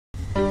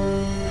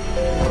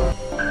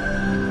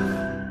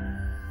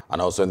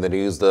And also in the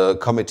news, the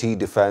Committee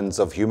Defense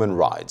of Human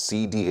Rights,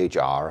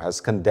 CDHR, has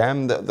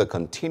condemned the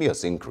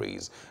continuous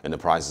increase in the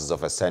prices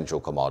of essential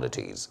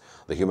commodities.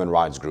 The human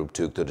rights group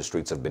took to the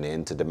streets of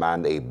Benin to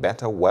demand a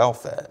better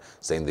welfare,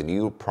 saying the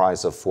new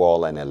price of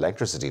fuel and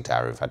electricity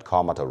tariff had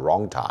come at a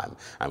wrong time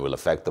and will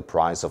affect the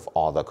price of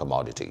other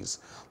commodities.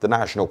 The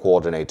national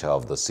coordinator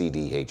of the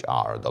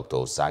CDHR, Dr.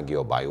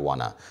 Osagio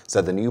Bayuwana,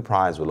 said the new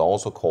price will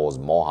also cause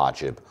more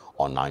hardship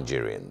on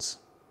Nigerians.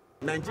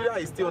 Nigeria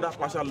is still under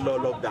partial law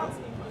lockdown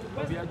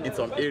in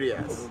some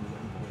areas.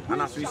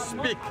 And as we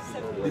speak,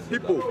 the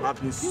people have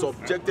been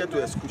subjected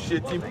to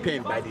excruciating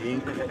pain by the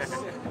increase.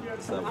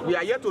 We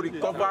are yet to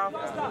recover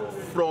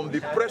from the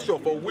pressure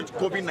for which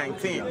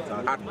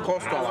COVID-19 had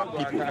caused to our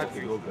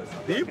people.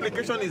 The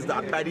implication is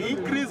that by the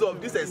increase of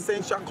this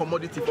essential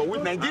commodity for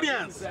which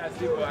Nigerians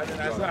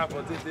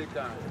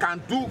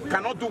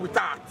cannot do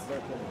without,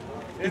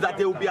 is that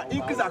there will be an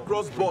increase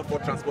across board for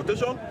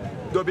transportation,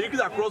 there will be an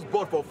increase across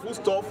board for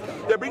foodstuff,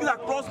 there will be an increase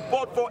across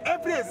board for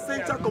every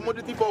essential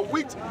commodity for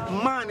which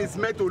man is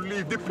meant to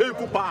live, the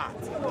painful part.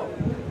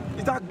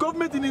 Is that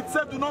government in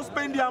itself do not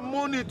spend their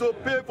money to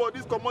pay for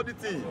this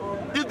commodity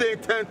if they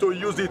intend to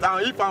use it,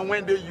 and if and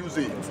when they use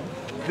it.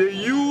 They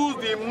use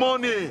the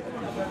money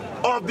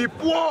of the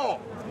poor.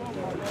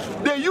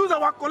 They use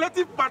our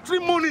collective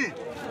patrimony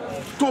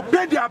to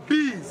pay their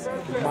bills,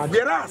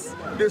 whereas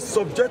they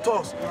subject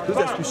us to this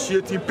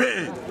excruciating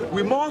pain.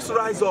 We must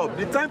rise up.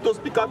 The time to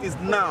speak out is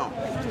now.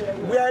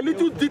 We are a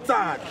little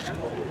deterred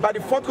by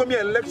the forthcoming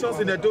elections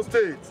in Edo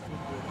State.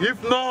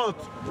 If not,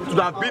 it would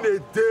have been a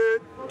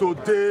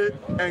day-to-day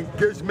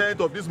engagement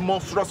of this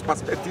monstrous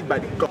perspective by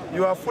the government.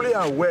 You are fully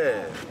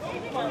aware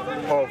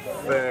of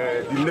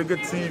the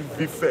negative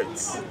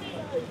effects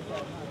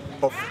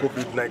of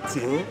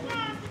COVID-19,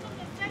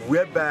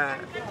 whereby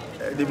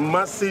the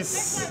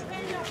masses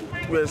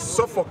were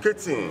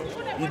suffocating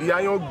in the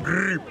iron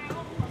grip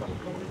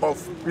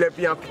of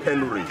plebeian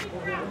penury,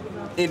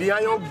 in the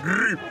iron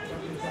grip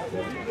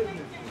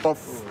of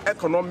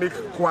economic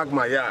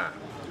quagmire.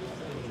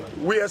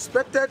 We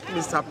expected,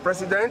 Mr.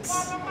 President,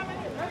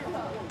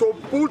 to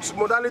put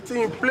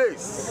modality in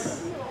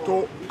place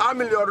to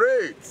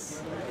ameliorate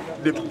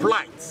the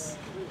plight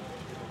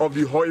of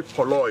the hoi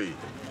polloi,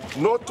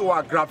 not to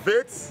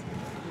aggravate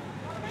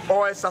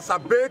or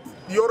exacerbate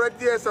the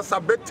already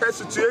exacerbated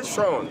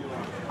situation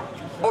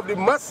of the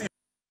masses.